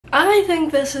I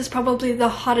think this is probably the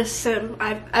hottest sim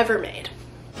I've ever made.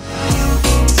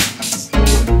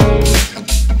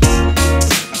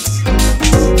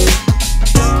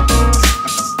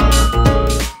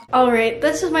 Alright,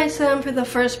 this is my sim for the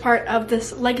first part of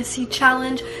this legacy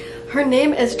challenge. Her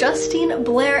name is Justine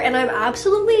Blair, and I'm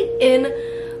absolutely in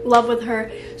love with her.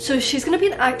 So she's gonna be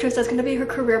an actress. That's gonna be her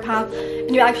career path,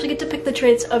 and you actually get to pick the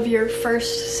traits of your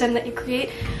first sim that you create.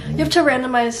 You have to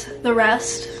randomize the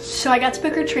rest. So I got to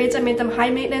pick her traits. I made them high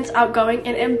maintenance, outgoing,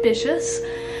 and ambitious.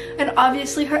 And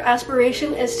obviously her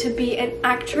aspiration is to be an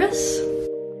actress.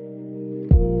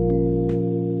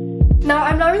 Now,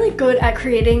 I'm not really good at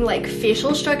creating like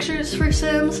facial structures for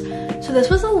Sims, so this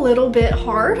was a little bit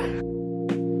hard.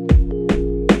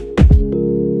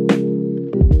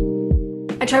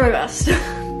 I tried my best.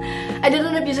 I did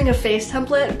end up using a face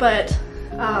template, but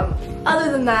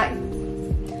other than that,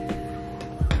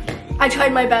 I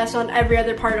tried my best on every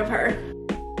other part of her.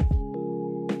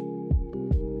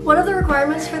 One of the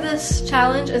requirements for this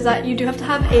challenge is that you do have to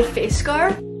have a face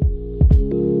scar.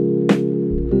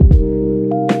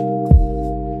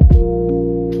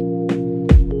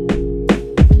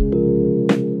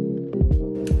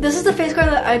 This is the face scar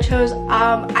that I chose.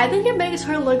 I think it makes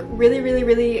her look really, really,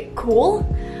 really cool,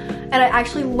 and I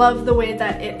actually love the way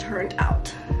that it turned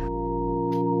out.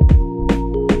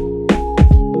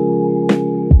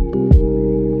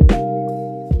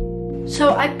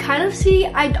 So I kind of see,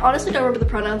 I honestly don't remember the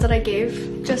pronouns that I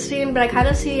gave Justine, but I kind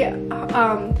of see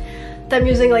them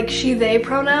using like she, they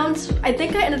pronouns. I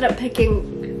think I ended up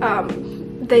picking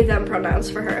they, them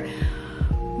pronouns for her.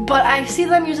 But I see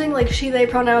them using like she, they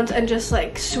pronouns and just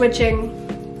like switching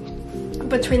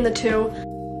between the two.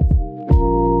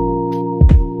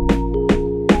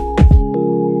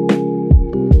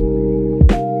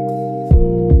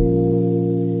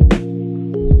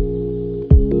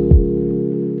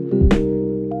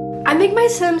 I make my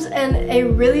Sims in a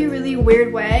really, really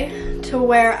weird way to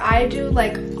where I do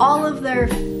like all of their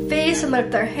face and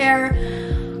like their hair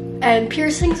and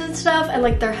piercings and stuff, and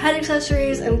like their head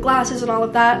accessories and glasses and all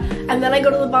of that, and then I go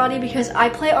to the body because I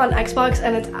play on Xbox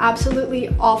and it's absolutely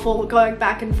awful going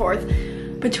back and forth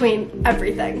between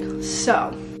everything.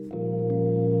 So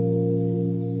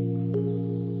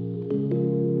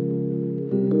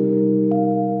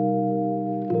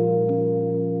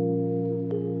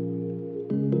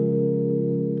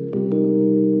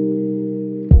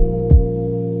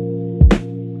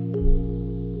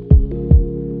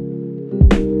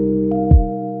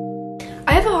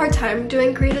time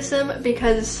doing Create a Sim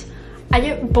because I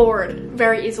get bored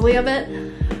very easily of it,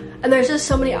 and there's just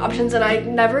so many options, and I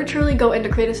never truly go into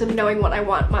Create a Sim knowing what I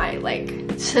want my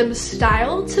like Sim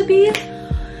style to be.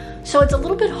 So it's a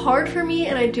little bit hard for me,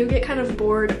 and I do get kind of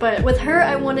bored. But with her,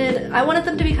 I wanted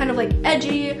them to be kind of like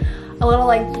edgy, a little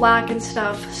like black and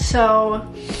stuff. So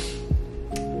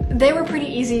they were pretty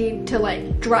easy to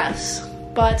like dress.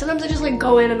 But sometimes I just like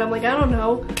go in and I'm like, I don't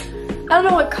know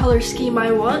what color scheme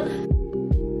I want.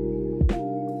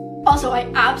 Also,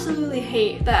 I absolutely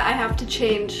hate that I have to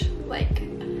change like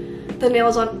the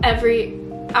nails on every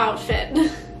outfit.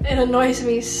 It annoys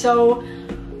me so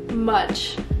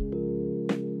much.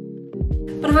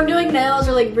 But if I'm doing nails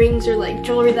or like rings or like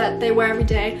jewelry that they wear every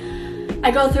day,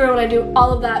 I go through and I do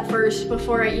all of that first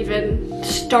before I even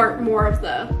start more of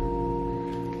the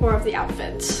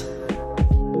outfits.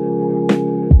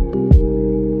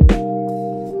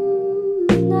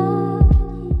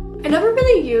 I never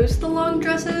really used the long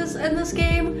dresses in this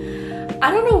game. I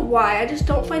don't know why, I just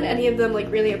don't find any of them like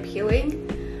really appealing.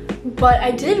 But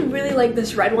I did really like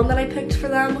this red one that I picked for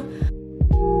them.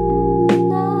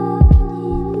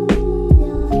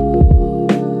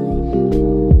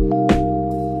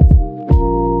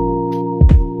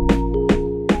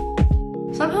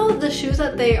 Somehow the shoes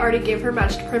that they already gave her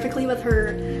matched perfectly with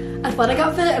her athletic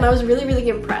outfit, and I was really, really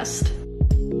impressed.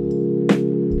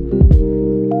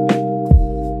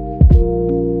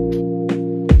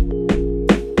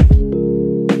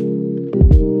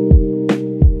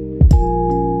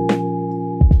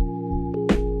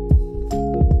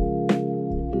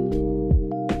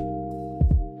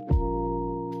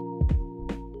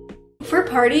 For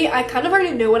Party, I kind of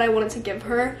already knew what I wanted to give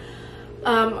her.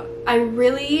 I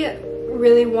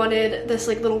really wanted this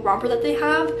like little romper that they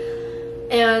have,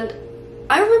 and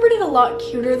I remembered it a lot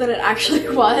cuter than it actually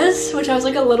was, which I was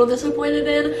like a little disappointed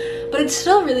in, but it's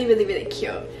still really, really, really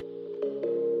cute.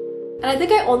 And I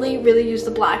think I only really used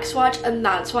the black swatch, and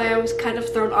that's why I was kind of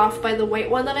thrown off by the white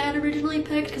one that I had originally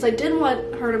picked, because I did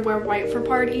want her to wear white for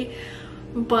Party,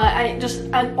 but I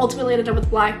ultimately ended up with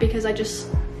black because I just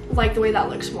like the way that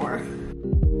looks more.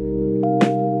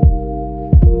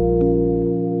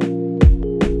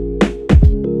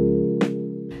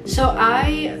 So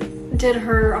I did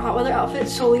her hot weather outfit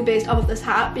solely based off of this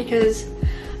hat because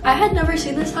I had never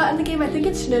seen this hat in the game. I think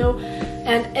it's new,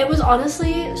 and it was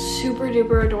honestly super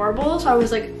duper adorable. So I was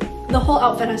like, the whole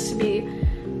outfit has to be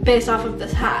based off of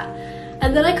this hat.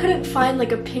 And then I couldn't find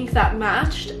like a pink that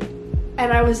matched,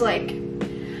 and I was like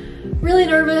really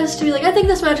nervous to be like, I think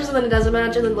this matches, and then it doesn't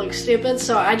match and then look stupid.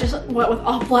 So I just went with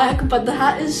all black, but the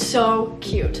hat is so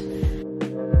cute.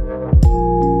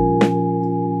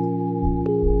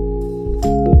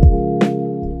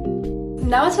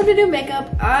 Now it's time to do makeup.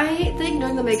 I think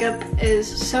doing the makeup is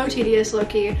so tedious,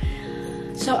 low-key.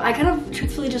 So I kind of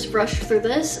truthfully just brushed through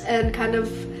this and kind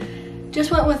of just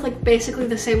went with like basically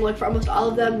the same look for almost all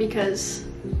of them because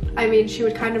I mean she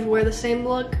would kind of wear the same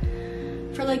look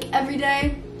for like every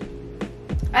day.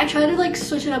 I tried to like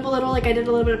switch it up a little, like I did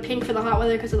a little bit of pink for the hot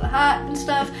weather because of the hat and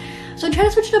stuff. So I tried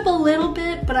to switch it up a little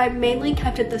bit, but I mainly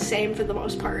kept it the same for the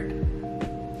most part.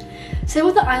 Same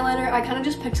with the eyeliner, I kind of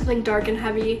just picked something dark and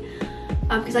heavy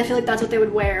because I feel like that's what they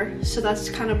would wear, so that's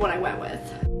kind of what I went with.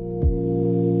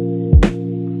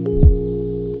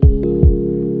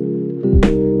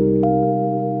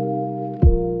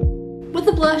 With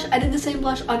the blush, I did the same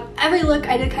blush on every look.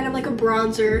 I did kind of like a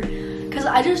bronzer because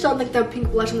I just don't think the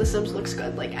pink blush in The Sims looks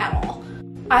good, like at all.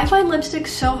 I find lipstick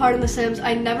so hard in The Sims.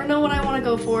 I never know what I want to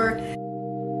go for.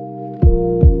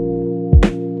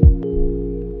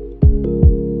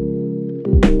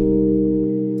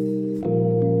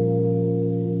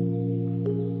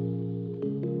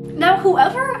 Now,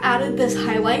 whoever added this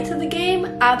highlight to the game,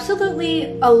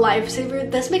 absolutely a lifesaver.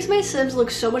 This makes my Sims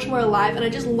look so much more alive, and I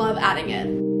just love adding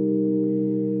it.